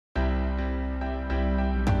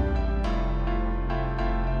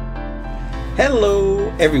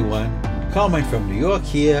Hello everyone, Carmine from New York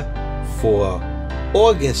here for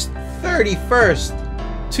August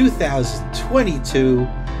 31st, 2022.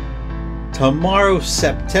 Tomorrow's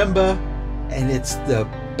September and it's the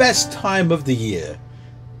best time of the year.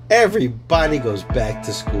 Everybody goes back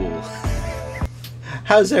to school.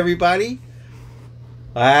 How's everybody?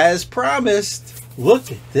 As promised,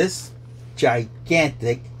 look at this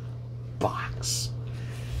gigantic box.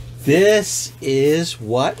 This is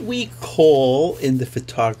what we call in the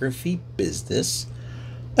photography business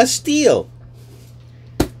a steal.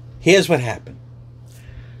 Here's what happened.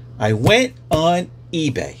 I went on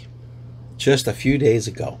eBay just a few days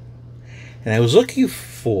ago and I was looking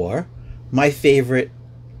for my favorite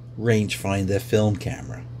rangefinder film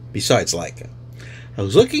camera besides Leica. I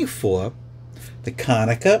was looking for the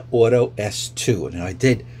KONICA Auto S2. Now I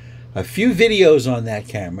did a few videos on that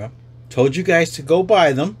camera, told you guys to go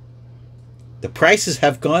buy them. The prices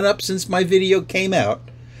have gone up since my video came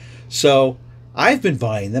out. So I've been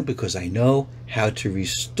buying them because I know how to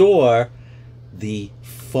restore the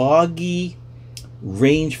foggy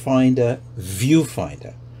rangefinder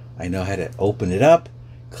viewfinder. I know how to open it up,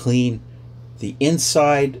 clean the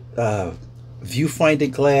inside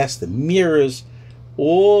viewfinder glass, the mirrors,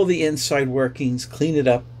 all the inside workings, clean it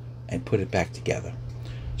up and put it back together.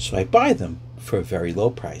 So I buy them for a very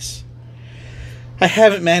low price. I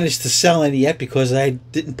haven't managed to sell any yet because I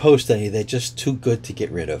didn't post any. They're just too good to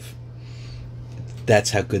get rid of.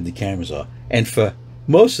 That's how good the cameras are. And for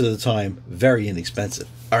most of the time, very inexpensive.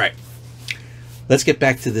 All right, let's get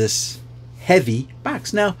back to this heavy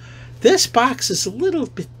box. Now, this box is a little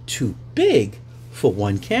bit too big for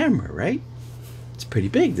one camera, right? It's pretty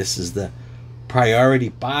big. This is the priority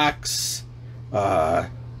box,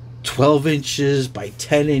 12 inches by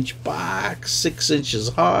 10 inch box, 6 inches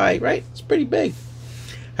high, right? It's pretty big.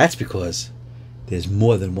 That's because there's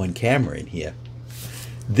more than one camera in here.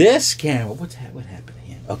 This camera, what happened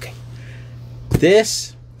here? Okay.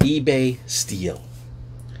 This eBay steal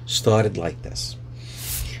started like this.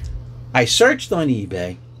 I searched on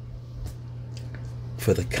eBay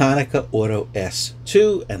for the KONICA Auto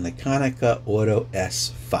S2 and the KONICA Auto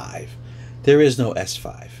S5. There is no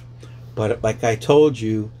S5. But like I told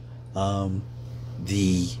you,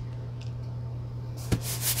 the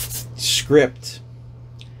script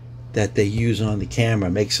that they use on the camera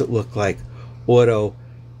makes it look like Auto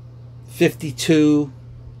 52,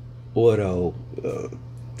 Auto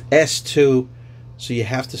S2, so you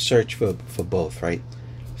have to search for both, right?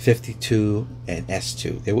 52 and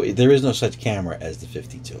S2. There is no such camera as the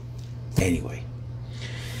 52. Anyway,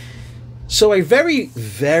 so I very,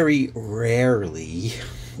 very rarely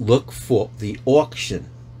look for the auction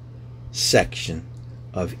section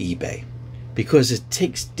of eBay because it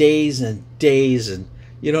takes days and days and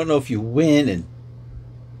you don't know if you win, and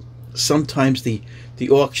sometimes the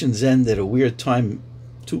auctions end at a weird time,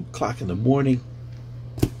 2 o'clock in the morning.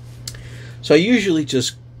 So I usually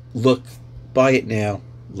just look, buy it now,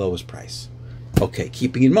 lowest price. Okay,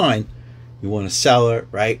 keeping in mind you want a seller,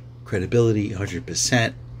 right? Credibility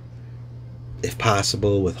 100%, if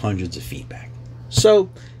possible, with hundreds of feedback.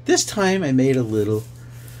 So this time I made a little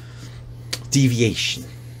deviation.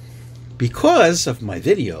 Because of my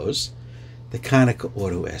videos, the KONICA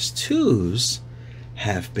Auto S2s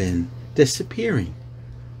have been disappearing.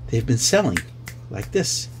 They've been selling like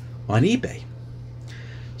this on eBay.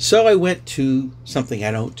 So I went to something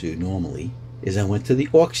I don't do normally, is I went to the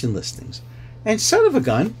auction listings. And son of a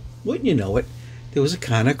gun, wouldn't you know it, there was a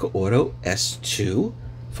KONICA Auto S2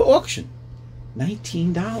 for auction.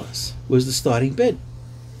 $19 was the starting bid.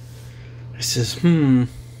 I says,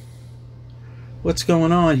 what's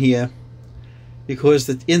going on here? Because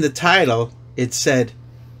in the title, it said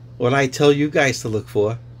what I tell you guys to look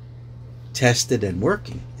for, tested and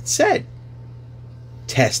working. It said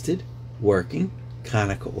tested, working,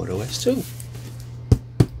 KONICA Auto S2.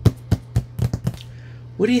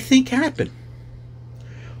 What do you think happened?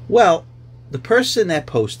 Well, the person that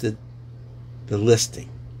posted the listing,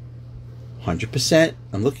 100%,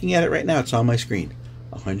 I'm looking at it right now, it's on my screen,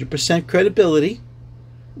 100% credibility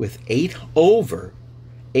with over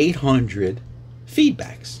 800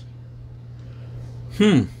 feedbacks.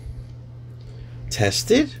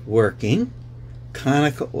 Tested, working,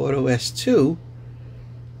 KONICA Auto S2.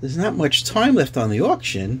 There's not much time left on the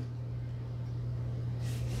auction,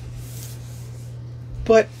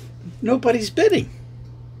 but nobody's bidding.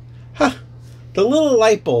 The little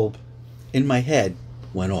light bulb in my head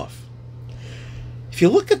went off. If you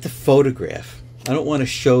look at the photograph, I don't want to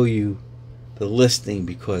show you the listing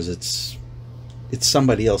because it's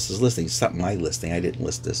somebody else's listing. It's not my listing. I didn't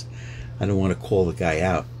list this. I don't want to call the guy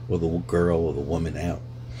out or the girl or the woman out.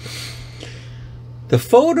 The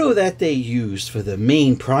photo that they used for the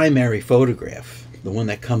main primary photograph, the one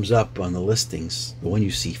that comes up on the listings, the one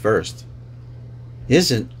you see first,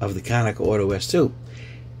 isn't of the KONICA Auto S2.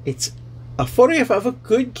 It's a photograph of a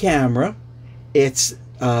good camera. It's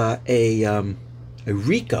a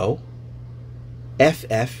RICOH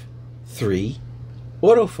FF3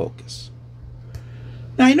 autofocus.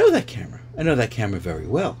 Now, I know that camera. I know that camera very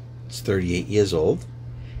well. It's 38 years old.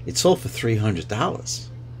 It sold for $300.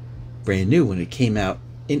 Brand new when it came out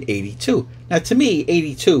in 82. Now, to me,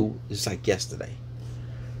 82 is like yesterday.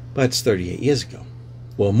 But it's 38 years ago.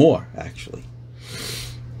 Well, more, actually.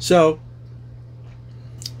 So,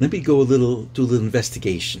 let me go do a little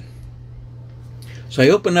investigation. So I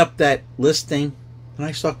open up that listing and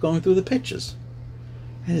I start going through the pictures.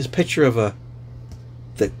 And there's a picture of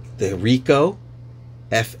the RICOH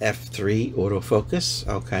FF3 autofocus.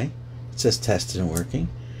 Okay. It says tested and working.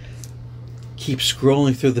 Keep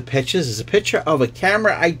scrolling through the pictures. There's a picture of a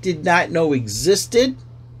camera I did not know existed.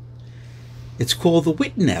 It's called the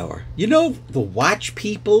Wittenauer. You know the watch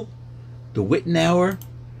people? The Wittenauer?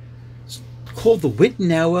 It's called the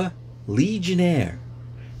Wittenauer Legionnaire.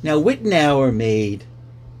 Now, Wittenauer made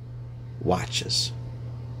watches.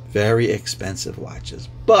 Very expensive watches.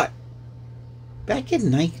 But back in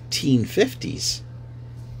 1950s,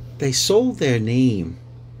 they sold their name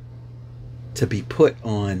to be put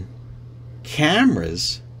on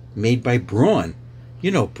cameras made by Braun. You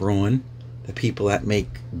know Braun, the people that make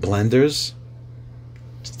blenders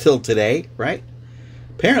till today, right?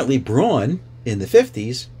 Apparently Braun in the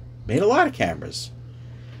 50s made a lot of cameras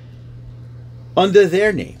under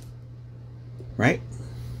their name, right?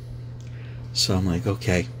 So I'm like,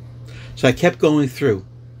 okay. So I kept going through,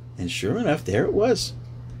 and sure enough, there it was.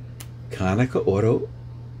 KONICA Auto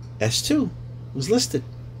S2 was listed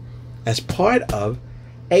as part of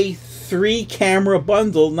a 3-camera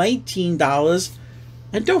bundle, $19.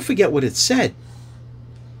 And don't forget what it said.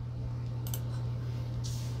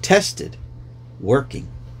 Tested, working.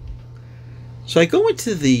 So I go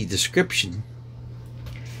into the description,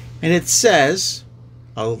 and it says,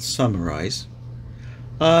 I'll summarize,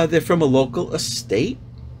 they're from a local estate.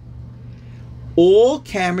 All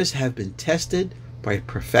cameras have been tested by a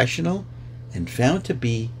professional and found to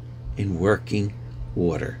be in working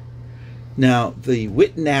order. Now, the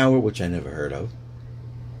Wittenauer, which I never heard of,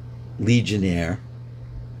 Legionnaire,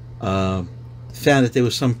 found that there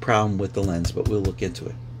was some problem with the lens, but we'll look into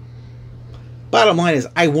it. Bottom line is,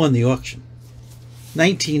 I won the auction.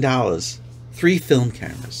 $19, 3 film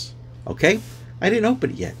cameras. Okay? I didn't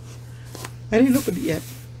open it yet.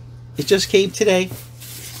 It just came today.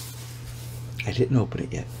 I didn't open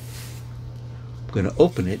it yet. I'm going to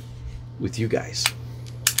open it with you guys.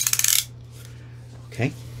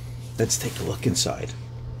 Okay? Let's take a look inside.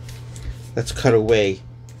 Let's cut away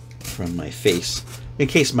from my face in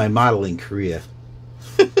case my modeling career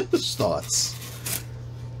starts.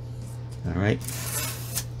 All right.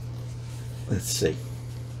 Let's see.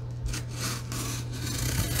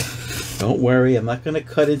 Don't worry, I'm not going to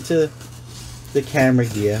cut into the camera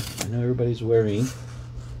gear. I know everybody's worrying.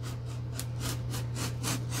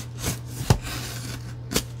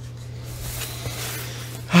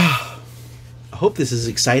 I hope this is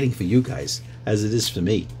exciting for you guys as it is for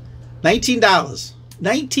me. $19.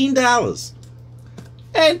 $19.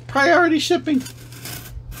 And priority shipping.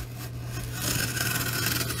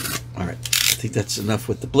 All right. I think that's enough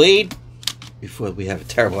with the blade before we have a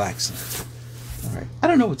terrible accident. All right. I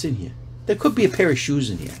don't know what's in here. There could be a pair of shoes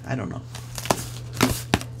in here. I don't know.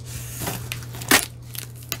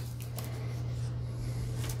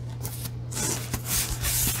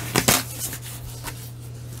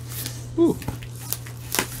 Ooh.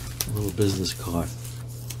 A little business card.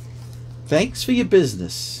 Thanks for your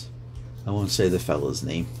business. I won't say the fellow's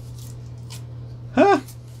name. Huh?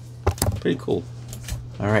 Pretty cool.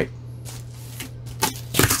 All right.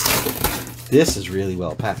 This is really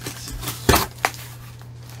well packed.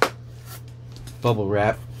 Bubble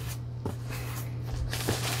wrap.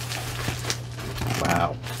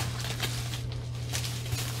 Wow.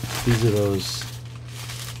 These are those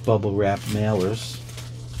bubble wrap mailers.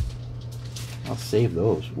 I'll save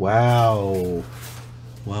those. Wow.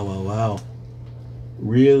 Wow, wow, wow.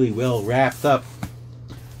 Really well wrapped up.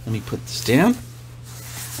 Let me put this down.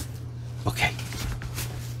 Okay.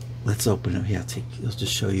 Let's open it here. I'll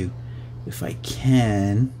just show you if I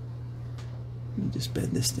can. Let me just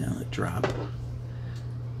bend this down and drop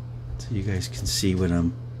so you guys can see what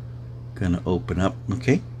I'm gonna open up.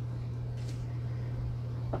 Okay.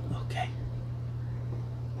 Okay.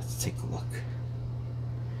 Let's take a look.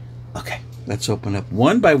 Okay. Let's open up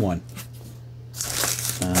one by one.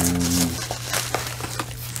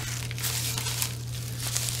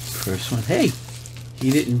 First one. Hey, he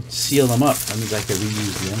didn't seal them up. That means I can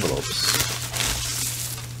reuse the envelopes.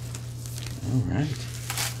 All right.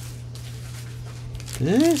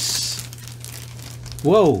 This.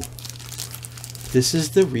 Whoa. This is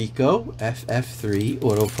the RICOH FF3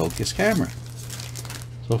 autofocus camera.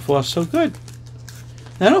 So far, so good.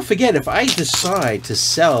 Now, don't forget, if I decide to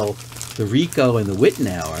sell the RICOH and the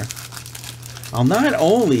Wittenauer, I'll not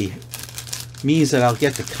only means that I'll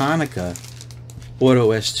get the KONICA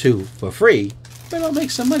Auto S2 for free, but I'll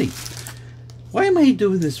make some money. Why am I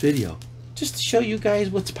doing this video? Just to show you guys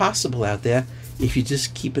what's possible out there if you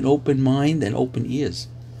just keep an open mind and open ears.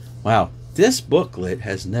 Wow, this booklet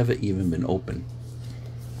has never even been opened.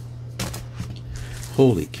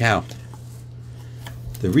 Holy cow.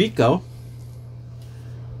 The RICOH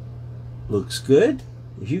looks good.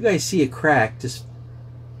 If you guys see a crack, just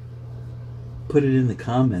put it in the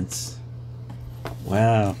comments.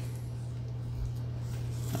 Wow.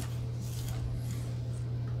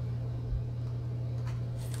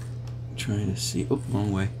 I'm trying to see. Oh,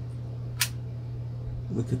 wrong way.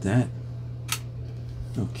 Look at that.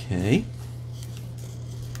 Okay.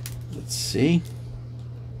 Let's see.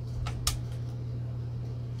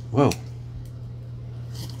 Whoa.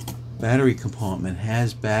 Battery compartment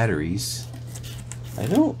has batteries. I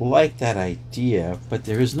don't like that idea, but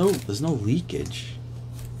there's no leakage.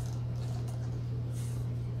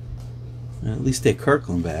 At least they're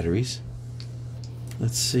Kirkland batteries.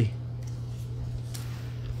 Let's see.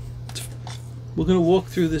 We're gonna walk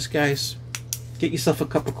through this, guys. Get yourself a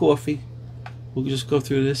cup of coffee. We'll just go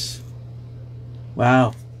through this.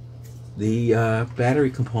 Wow. The battery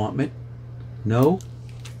compartment. No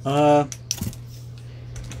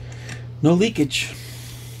leakage.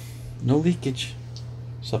 No leakage.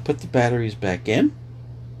 So I'll put the batteries back in.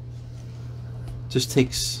 Just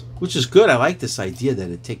takes, which is good. I like this idea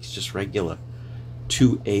that it takes just regular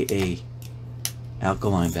 2AA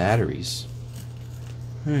alkaline batteries.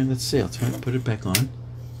 All right, let's see. I'll put it back on.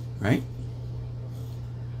 Right?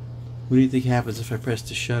 What do you think happens if I press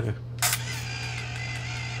the shutter?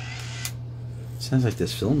 Sounds like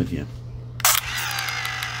there's film in here.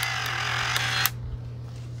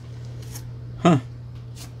 Huh.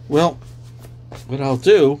 Well, what I'll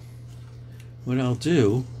do,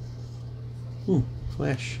 ooh,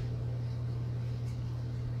 flash.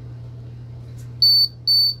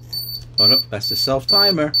 Oh no, that's the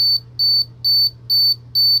self-timer.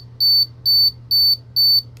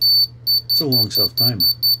 It's a long self-timer.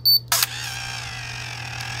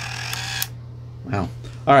 Wow.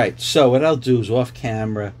 Alright, so what I'll do is off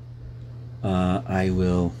camera, I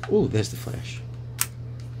will, ooh, there's the flash.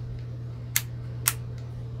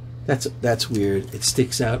 That's weird. It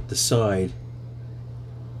sticks out the side.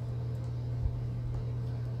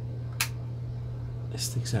 It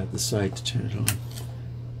sticks out the side to turn it on.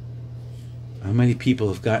 How many people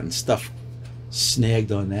have gotten stuff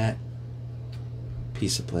snagged on that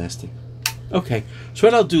piece of plastic? Okay, so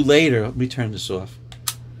what I'll do later, let me turn this off.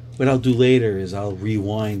 What I'll do later is I'll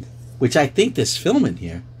rewind, which I think there's film in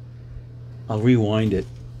here. I'll rewind it,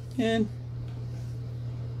 and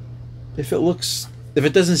if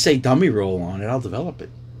it doesn't say dummy roll on it, I'll develop it.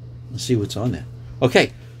 Let's see what's on there.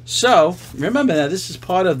 Okay, so remember that this is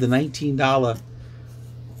part of the $19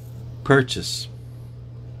 purchase.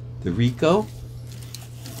 The RICOH.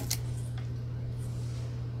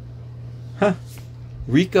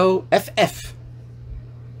 RICOH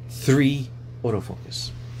FF3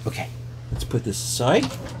 autofocus. Okay, let's put this aside.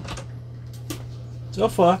 So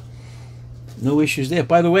far, no issues there.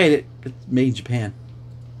 By the way, it's made in Japan.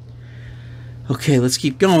 Okay, let's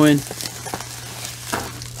keep going.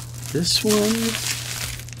 This one,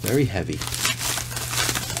 very heavy.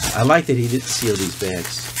 I like that he didn't seal these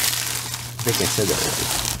bags. I think I said that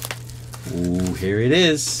already. Ooh, here it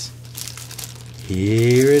is.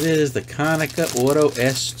 Here it is, the KONICA Auto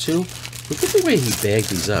S2. Look at the way he bagged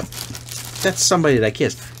these up. That's somebody that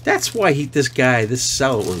cares. That's why this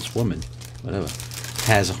seller or this woman, whatever,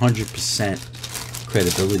 has 100%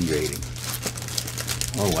 credibility rating.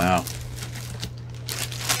 Oh, wow.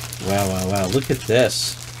 Wow, wow, wow. Look at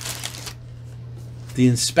this. The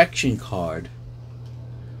inspection card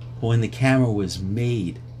when the camera was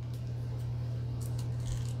made.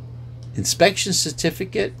 Inspection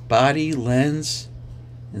certificate, body, lens,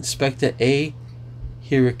 Inspector A.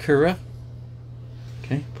 Hirikura.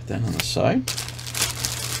 Okay, put that on the side.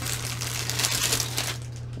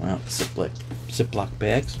 Wow, Ziploc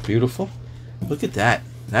bags, beautiful. Look at that.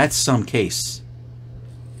 That's some case.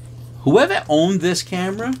 Whoever owned this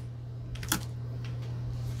camera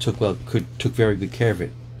took very good care of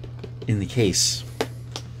it in the case.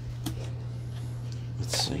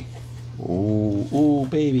 Let's see. Ooh, ooh,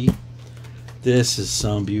 baby. This is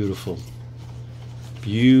some beautiful,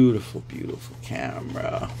 beautiful, beautiful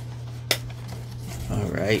camera. All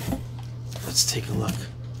right, let's take a look.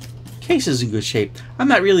 Case is in good shape. I'm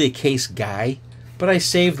not really a case guy, but I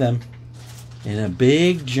save them in a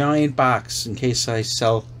big giant box in case I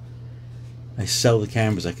sell the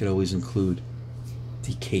cameras. I could always include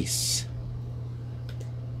the case.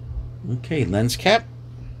 Okay, lens cap.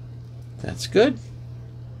 That's good.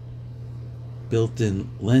 Built-in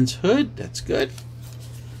lens hood. That's good.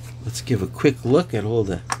 Let's give a quick look at all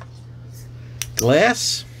the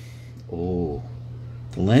glass. Oh,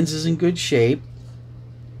 the lens is in good shape.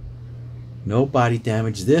 No body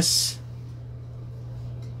damage. This,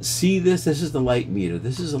 see this? This is the light meter.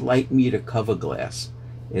 This is a light meter cover glass.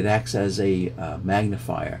 It acts as a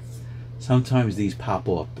magnifier. Sometimes these pop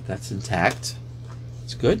off, but that's intact.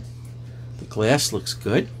 It's good. The glass looks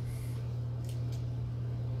good.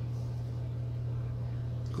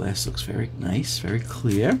 The glass looks very nice, very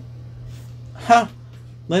clear. Ha!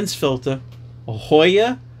 Lens filter. A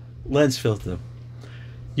Hoya lens filter.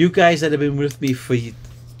 You guys that have been with me for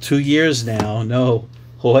 2 years now know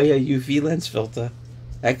Hoya UV lens filter.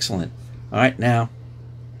 Excellent. All right, now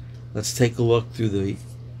let's take a look through the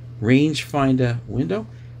rangefinder window.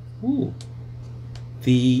 Ooh,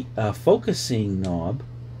 the focusing knob,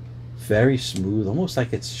 very smooth, almost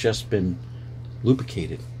like it's just been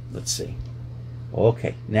lubricated. Let's see.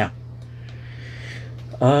 Okay, now,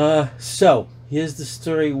 so here's the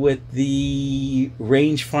story with the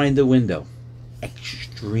rangefinder window.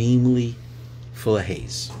 Extremely full of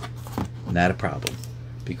haze. Not a problem,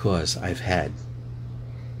 because I've had,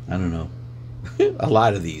 I don't know, a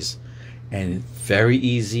lot of these, and it's very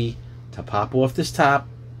easy to pop off this top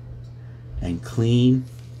and clean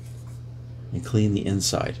the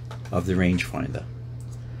inside of the rangefinder.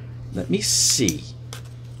 Let me see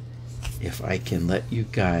if I can let you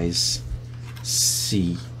guys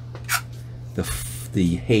see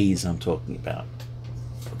the haze I'm talking about.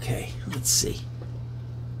 Okay, let's see.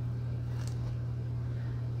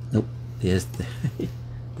 Nope, there's the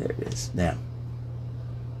there it is. Now,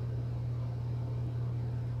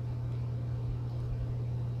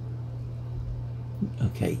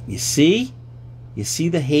 okay, you see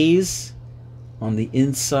the haze on the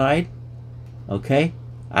inside? Okay,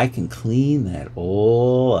 I can clean that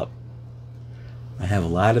all up. I have a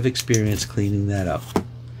lot of experience cleaning that up.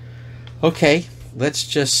 Okay, let's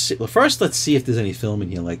just see. Well, first let's see if there's any film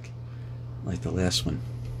in here like the last one.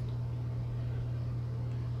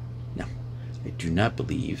 No, I do not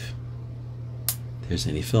believe there's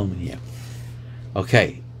any film in here.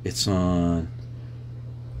 Okay, it's on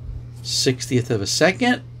 60th of a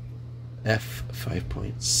second,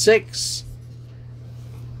 f5.6.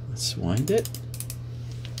 Let's wind it.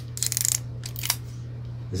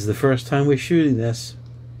 This is the first time we're shooting this.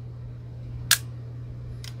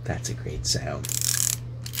 That's a great sound.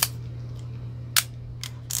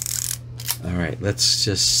 All right, let's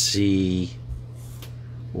just see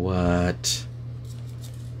what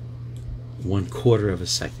 1/4 of a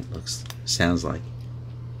second sounds like.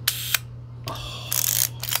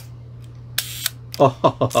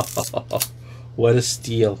 Oh, what a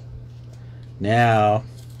steal. Now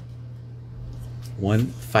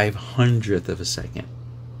 1/500th of a second.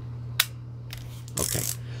 Okay,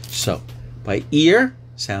 so by ear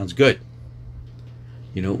sounds good.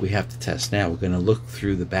 You know what we have to test now? We're going to look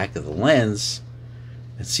through the back of the lens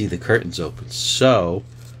and see the curtains open. So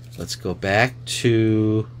let's go back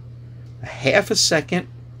to 1/2 a second.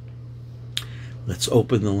 Let's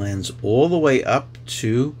open the lens all the way up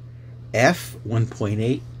to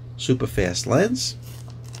f1.8 super fast lens.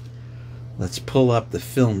 Let's pull up the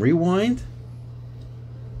film rewind.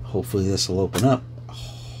 Hopefully this will open up.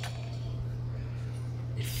 Oh,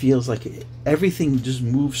 it feels like everything just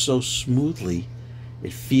moves so smoothly.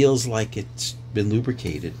 It feels like it's been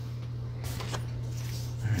lubricated.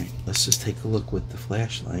 All right, let's just take a look with the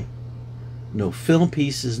flashlight. No film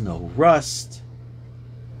pieces, no rust.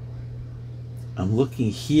 I'm looking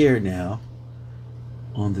here now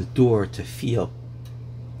on the door to feel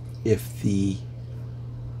if the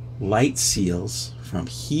light seals from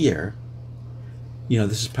here, you know,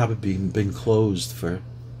 this has probably been closed for,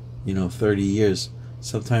 30 years.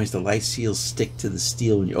 Sometimes the light seals stick to the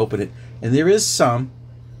steel when you open it, and there is some.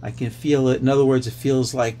 I can feel it. In other words, it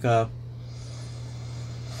feels like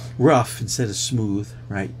rough instead of smooth,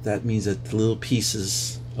 right? That means that the little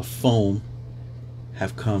pieces of foam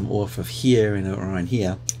have come off of here and are on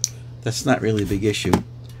here. That's not really a big issue.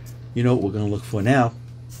 You know what we're going to look for now?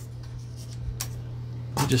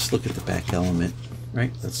 We'll just look at the back element,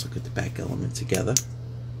 right? Let's look at the back element together.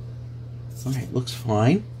 All right, looks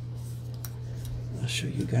fine. I'll show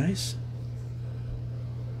you guys.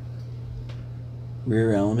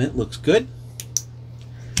 Rear element looks good.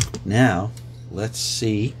 Now, let's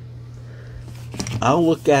see. I'll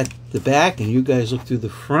look at the back and you guys look through the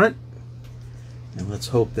front. And let's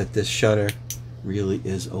hope that this shutter really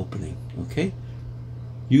is opening. Okay?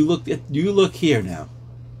 You look here now.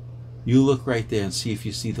 You look right there and see if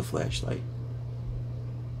you see the flashlight.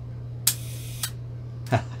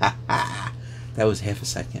 That was half a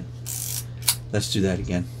second. Let's do that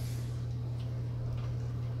again.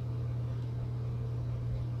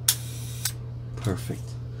 Perfect.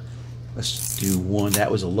 Let's do one.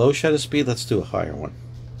 That was a low shutter speed. Let's do a higher one.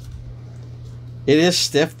 It is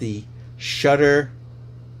stiff. The shutter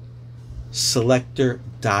selector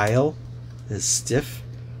dial is stiff,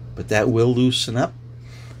 but that will loosen up.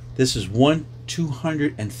 This is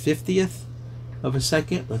 1/250th of a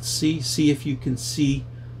second. Let's see if you can see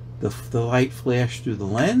the light flash through the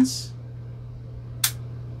lens.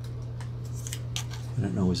 I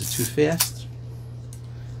don't know, is it too fast?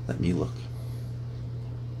 Let me look.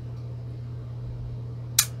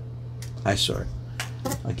 I saw it.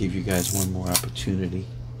 I'll give you guys one more opportunity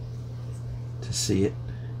to see it.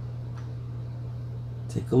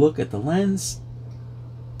 Take a look at the lens.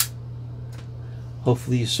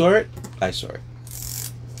 Hopefully you saw it. I saw it.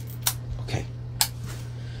 Okay.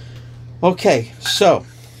 Okay, so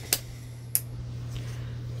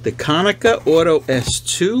the KONICA Auto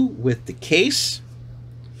S2 with the case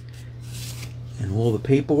and all the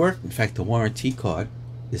paperwork. In fact, the warranty card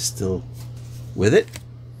is still with it.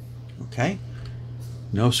 Okay.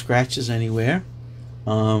 No scratches anywhere.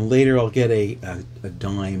 Later I'll get a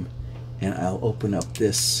dime and I'll open up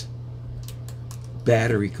this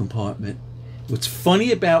battery compartment. What's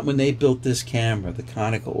funny about when they built this camera, the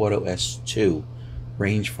KONICA Auto S2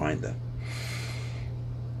 rangefinder,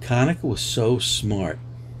 KONICA was so smart.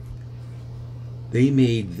 They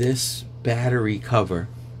made this battery cover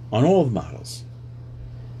on all the models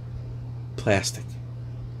plastic,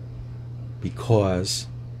 because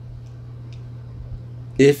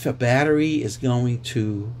if a battery is going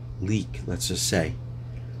to leak, let's just say,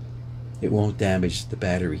 it won't damage the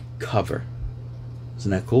battery cover.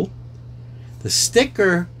 Isn't that cool? The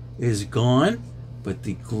sticker is gone, but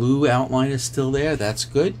the glue outline is still there. That's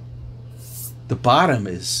good. The bottom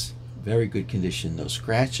is very good condition, no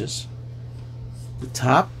scratches. The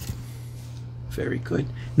top, very good.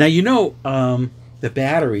 Now, you know, the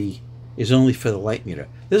battery is only for the light meter.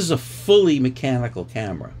 This is a fully mechanical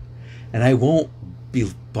camera, and I won't be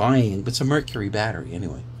buying, but it's a mercury battery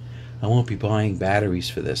anyway. I won't be buying batteries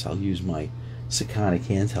for this. I'll use my Sekonic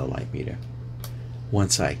handheld light meter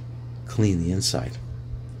once I clean the inside.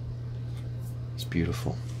 It's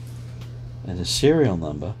beautiful. And the serial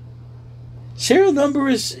number. Serial number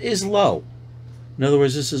is low. In other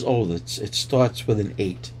words, this is old. It starts with an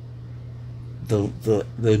 8.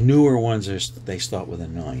 The newer ones they start with a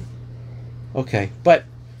 9. Okay, but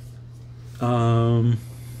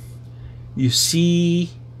you see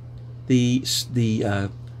the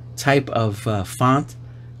type of font.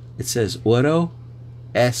 It says Auto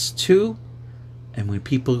S2, and when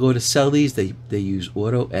people go to sell these, they use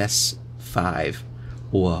Auto S5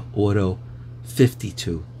 or Auto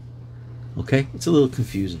 52. Okay, it's a little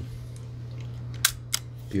confusing.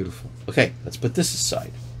 Beautiful. Okay, let's put this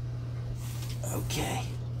aside. Okay,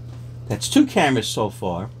 that's 2 cameras so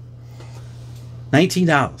far.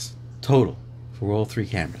 $19 total for all 3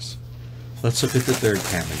 cameras. Let's look at the 3rd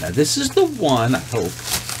camera. Now, this is the one, I hope.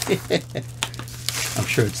 I'm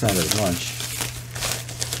sure it's not at lunch.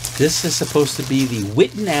 This is supposed to be the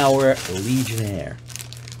Wittenauer Legionnaire.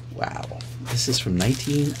 Wow. This is from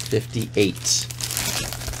 1958.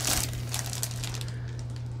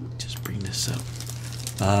 Just bring this up.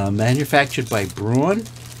 Manufactured by Braun,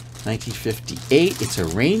 1958. It's a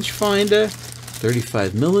rangefinder,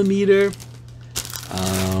 35 millimeter.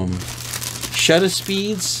 Shutter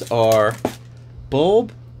speeds are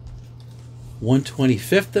bulb,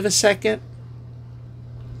 1/25th of a second,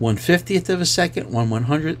 1/50th of a second,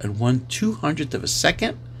 1/100th, and 1/200th of a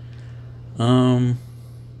second.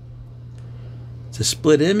 It's a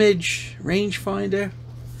split image rangefinder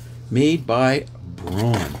made by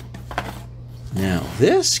Braun. Now,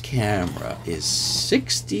 this camera is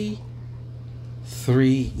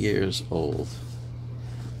 63 years old.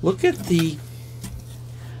 Look at the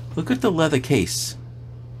leather case.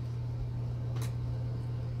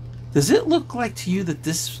 Does it look like to you that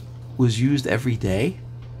this was used every day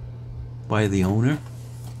by the owner?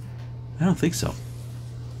 I don't think so.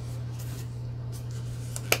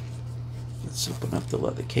 Let's open up the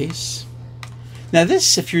leather case. Now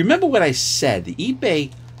this, if you remember what I said, the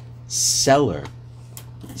eBay seller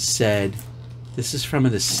said This is from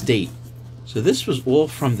an estate. So this was all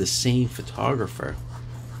from the same photographer.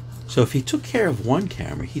 So if he took care of one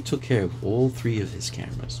camera, he took care of all three of his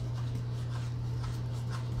cameras.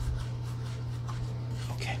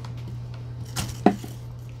 Okay.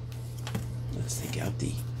 Let's take out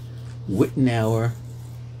the Wittenauer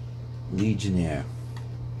Legionnaire.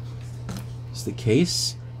 It's the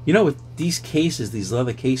case. You know, with these cases, these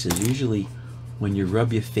leather cases, usually when you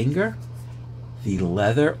rub your finger, the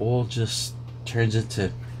leather all just turns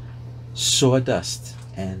into sawdust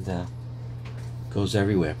and goes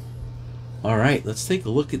everywhere. All right, let's take a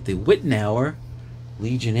look at the Wittenauer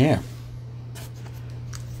Legionnaire.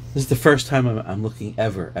 This is the first time I'm looking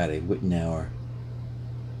ever at a Wittenauer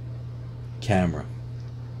camera.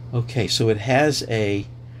 Okay, so it has a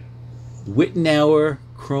Wittenauer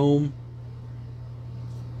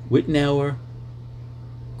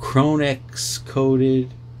Chronex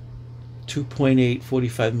coated 2.8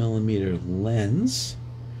 45mm lens.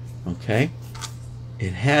 Okay,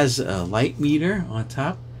 it has a light meter on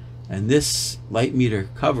top, and this light meter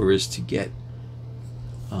cover is to get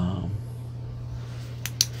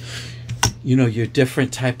you know, your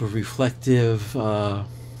different type of reflective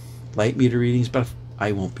light meter readings, but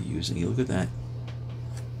I won't be using it. Look at that.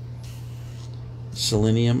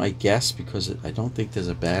 Selenium, I guess, because I don't think there's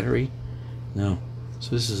a battery. No.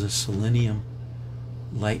 So this is a selenium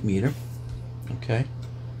light meter. Okay.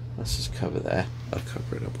 Let's just cover that. I'll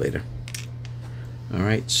cover it up later. All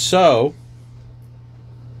right. So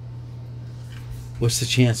what's the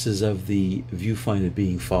chances of the viewfinder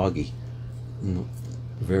being foggy?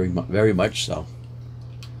 Very much so.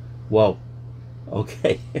 Whoa.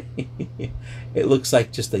 Okay. It looks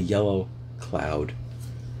like just a yellow cloud.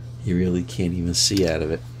 You really can't even see out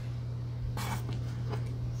of it.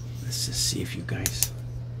 Let's just see if you guys...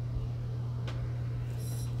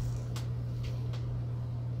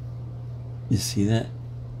 You see that?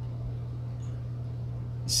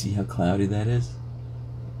 See how cloudy that is?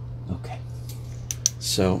 Okay.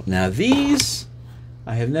 So now these,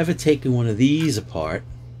 I have never taken one of these apart,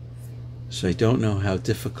 so I don't know how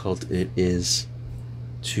difficult it is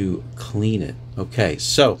to clean it. Okay,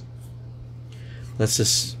 so let's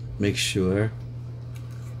just make sure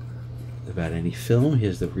about any film.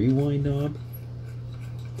 Here's the rewind knob.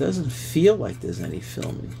 Doesn't feel like there's any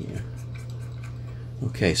film in here.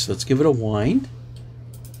 Okay, so let's give it a wind.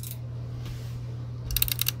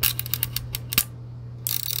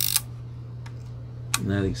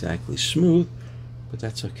 Not exactly smooth, but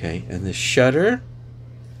that's okay. And the shutter,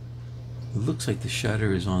 it looks like the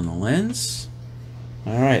shutter is on the lens.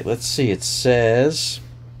 All right, let's see. It says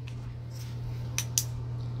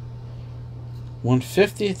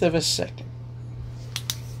 1/50th of a second.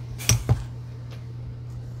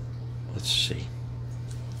 Let's see.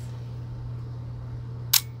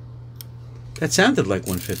 That sounded like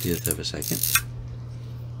 1/50th of a second.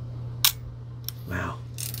 Wow.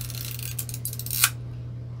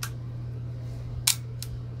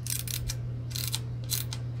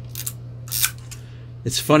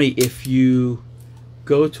 It's funny, if you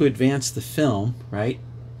go to advance the film, right?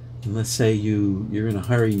 And let's say you're in a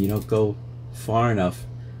hurry and you don't go far enough,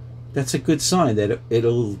 that's a good sign that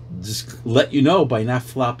it'll just let you know by not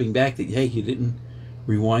flopping back that, hey, you didn't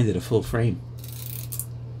rewind it a full frame.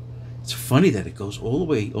 It's funny that it goes all the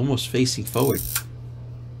way almost facing forward.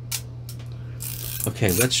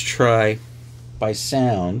 Okay, let's try by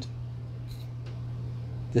sound.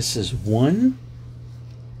 This is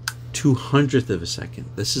 1/200th of a second.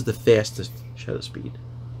 This is the fastest shutter speed.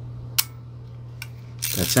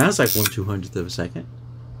 That sounds like 1/200th of a second.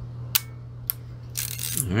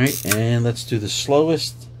 All right, and let's do the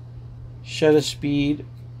slowest shutter speed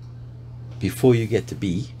before you get to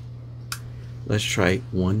B. Let's try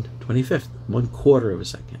 1/25th, 1/4 of a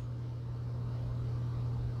second.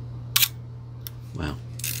 Wow.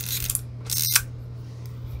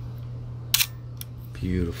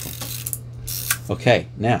 Beautiful. Okay,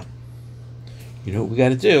 now, you know what we got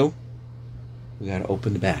to do? We got to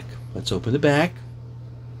open the back. Let's open the back.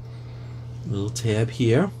 Little tab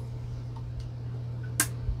here.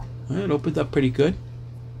 It opened up pretty good.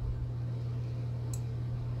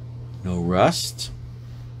 No rust.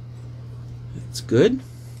 It's good.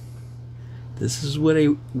 This is what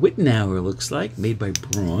a Wittenauer looks like, made by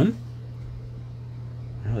Braun.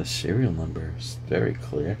 Now the serial number is very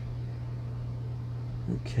clear.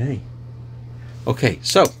 Okay. Okay,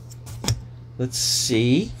 so let's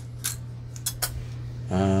see.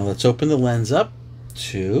 Let's open the lens up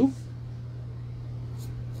to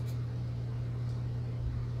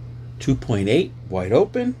 2.8, wide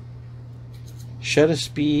open. Shutter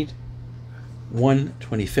speed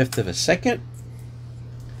 1/25th of a second.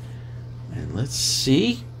 And let's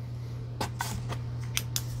see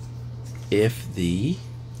if the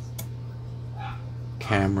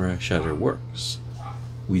camera shutter works.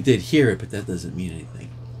 We did hear it, but that doesn't mean anything.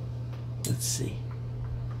 Let's see.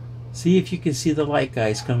 See if you can see the light,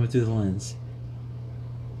 guys, coming through the lens.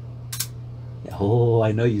 Oh,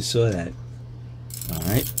 I know you saw that. All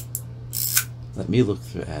right. Let me look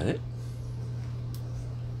at it.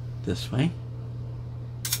 This way.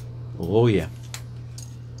 Oh, yeah.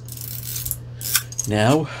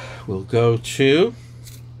 Now, we'll go to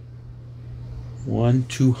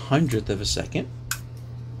 1/200th of a second.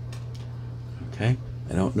 Okay.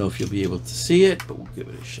 I don't know if you'll be able to see it, but we'll give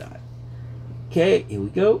it a shot. Okay, here we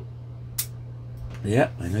go. Yeah,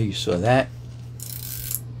 I know you saw that.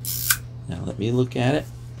 Now let me look at it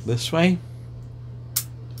this way.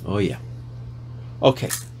 Oh yeah. Okay,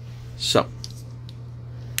 so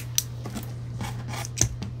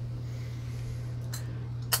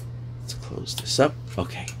let's close this up.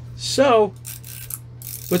 Okay, so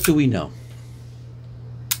what do we know?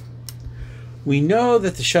 We know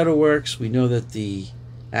that the shutter works. We know that the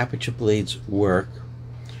aperture blades work.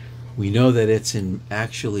 We know that it's in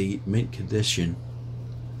actually mint condition.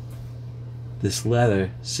 This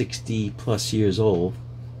leather, 60 plus years old.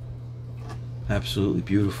 Absolutely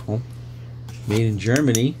beautiful. Made in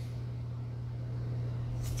Germany.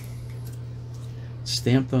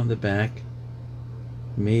 Stamped on the back.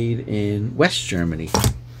 Made in West Germany.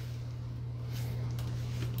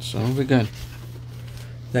 So we're good.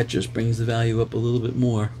 That just brings the value up a little bit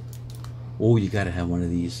more. Oh, you gotta have one of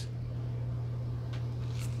these.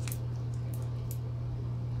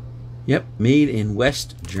 Yep, made in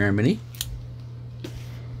West Germany. I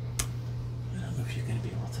don't know if you're going to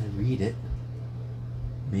be able to read it.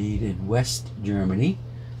 Made in West Germany.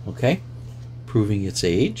 Okay, proving its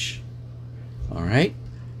age. All right.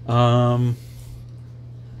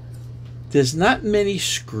 There's not many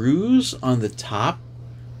screws on the top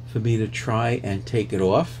for me to try and take it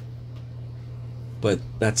off, but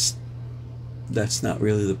that's not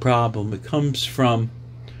really the problem. It comes from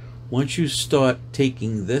once you start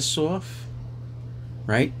taking this off,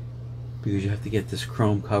 right? Because you have to get this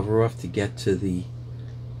chrome cover off to get to the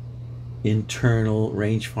internal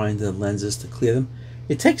rangefinder lenses to clear them.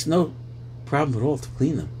 It takes no problem at all to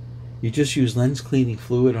clean them. You just use lens cleaning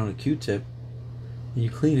fluid on a Q-tip and you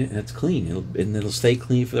clean it and it's clean. It'll stay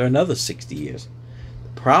clean for another 60 years.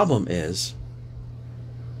 The problem is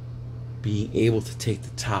being able to take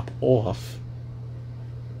the top off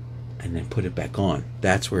and then put it back on.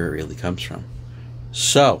 That's where it really comes from.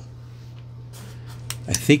 So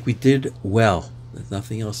I think we did well. There's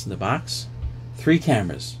nothing else in the box. 3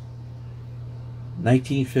 cameras.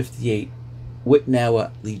 1958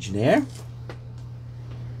 Wittnauer Legionnaire.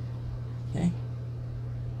 Okay.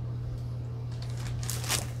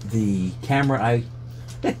 The camera I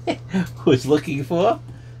was looking for,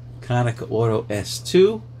 Konica Auto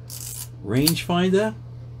S2 rangefinder,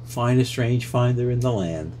 finest rangefinder in the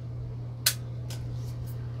land.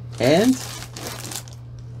 And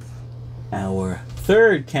our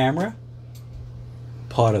third camera,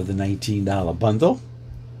 part of the $19 bundle,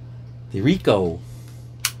 the RICOH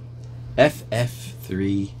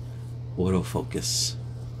FF3 autofocus.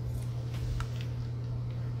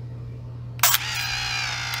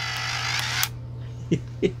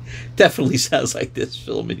 Definitely sounds like this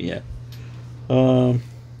film in here.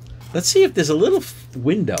 Let's see if there's a little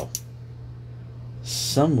window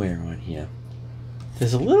somewhere on here.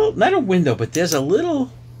 There's a little, not a window, but there's a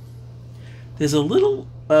little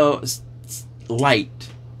light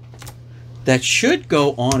that should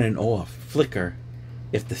go on and off, flicker,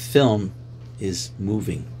 if the film is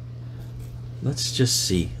moving. Let's just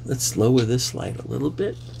see. Let's lower this light a little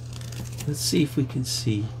bit. Let's see if we can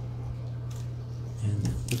see. And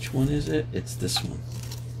which one is it? It's this one.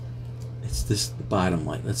 It's this, the bottom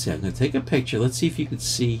light. Let's see. I'm going to take a picture. Let's see if you can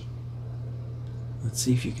see. Let's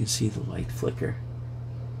see if you can see the light flicker.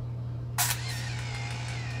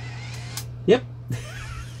 Yep.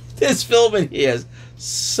 There's film in here.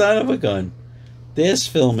 Son of a gun. There's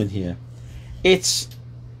film in here. It's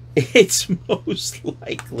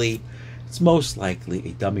most likely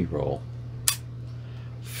a dummy roll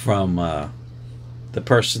from the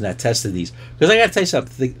person that tested these. Because I got to tell you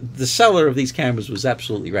something. The seller of these cameras was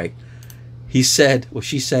absolutely right. He said, well,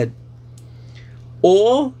 she said,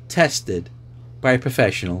 all tested by a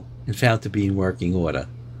professional and found to be in working order.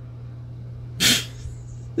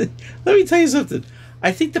 Let me tell you something.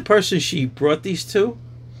 I think the person she brought these to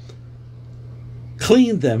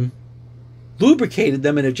cleaned them, lubricated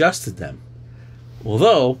them, and adjusted them.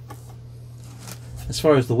 Although, as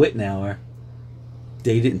far as the Wittnauer,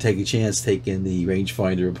 they didn't take a chance taking the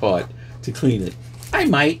rangefinder apart to clean it. I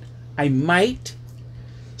might.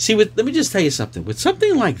 See, let me just tell you something. With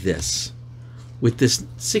something like this, with this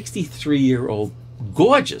 63-year-old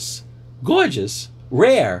gorgeous,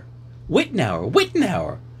 rare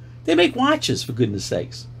Wittenauer. They make watches, for goodness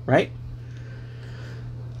sakes, right?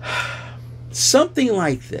 Something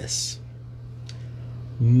like this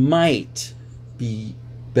might be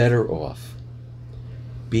better off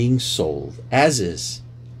being sold as is,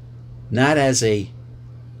 not as a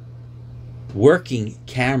working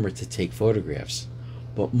camera to take photographs,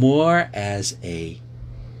 but more as a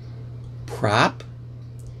prop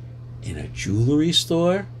in a jewelry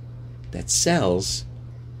store that sells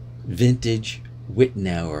vintage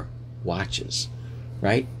Wittenauer watches,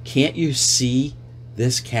 right? Can't you see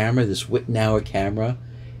this camera, this Wittenauer camera,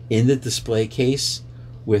 in the display case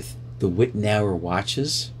with the Wittenauer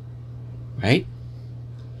watches, right?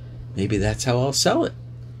 Maybe that's how I'll sell it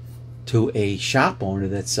to a shop owner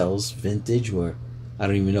that sells vintage, or I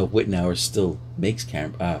don't even know if Wittenauer still makes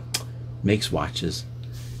makes watches.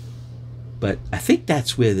 But I think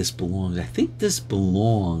that's where this belongs. I think this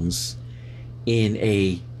belongs in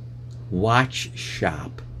a watch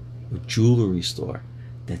shop or jewelry store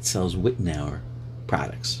that sells Wittenauer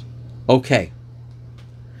products. Okay.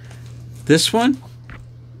 This one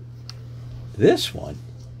did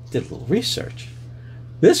a little research.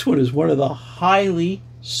 This one is one of the highly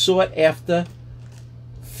sought after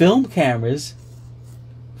film cameras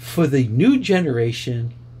for the new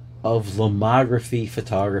generation of lomography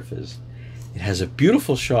photographers. It has a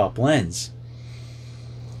beautiful sharp lens,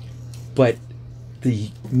 but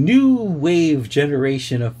the new wave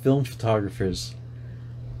generation of film photographers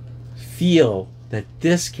feel that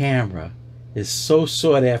this camera is so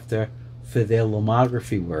sought after for their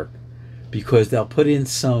lomography work because they'll put in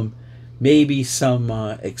maybe some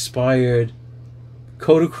expired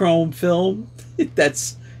Kodachrome film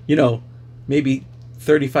that's, maybe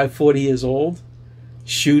 35, 40 years old,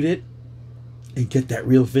 shoot it and get that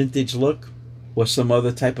real vintage look, or some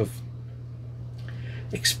other type of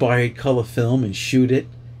expired color film and shoot it,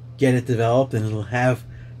 get it developed, and it'll have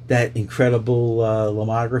that incredible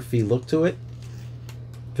lomography look to it.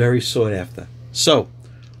 Very sought after. So,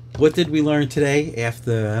 what did we learn today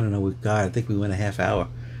after, I don't know, God, I think we went a half hour.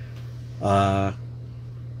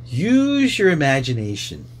 Use your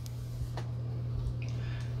imagination.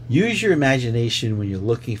 Use your imagination when you're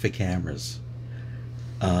looking for cameras.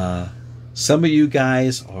 Some of you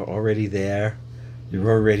guys are already there. You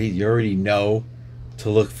already know to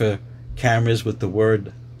look for cameras with the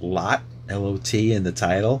word lot, L-O-T, in the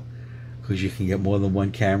title, because you can get more than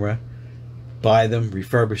one camera. Buy them,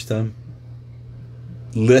 refurbish them,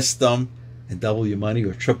 list them, and double your money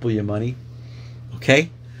or triple your money.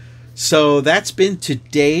 Okay? So that's been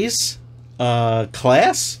today's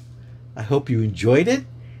class. I hope you enjoyed it.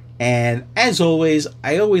 And as always,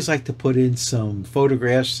 I always like to put in some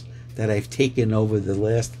photographs that I've taken over the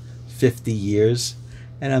last 50 years.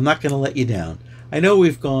 And I'm not going to let you down. I know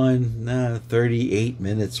we've gone 38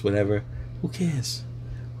 minutes, whatever. Who cares?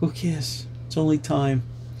 Who cares? It's only time.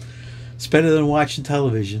 It's better than watching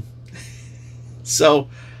television. So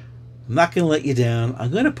I'm not going to let you down.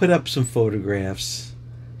 I'm going to put up some photographs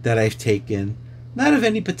that I've taken, not of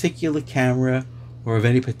any particular camera or of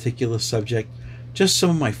any particular subject, just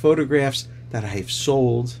some of my photographs that I've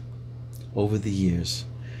sold over the years.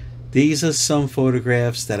 These are some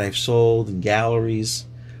photographs that I've sold in galleries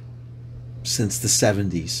since the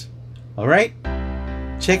 70s. All right?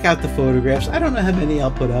 Check out the photographs. I don't know how many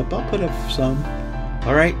I'll put up. I'll put up some.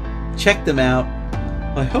 All right? Check them out.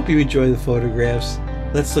 I hope you enjoy the photographs.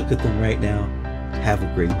 Let's look at them right now. Have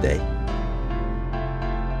a great day.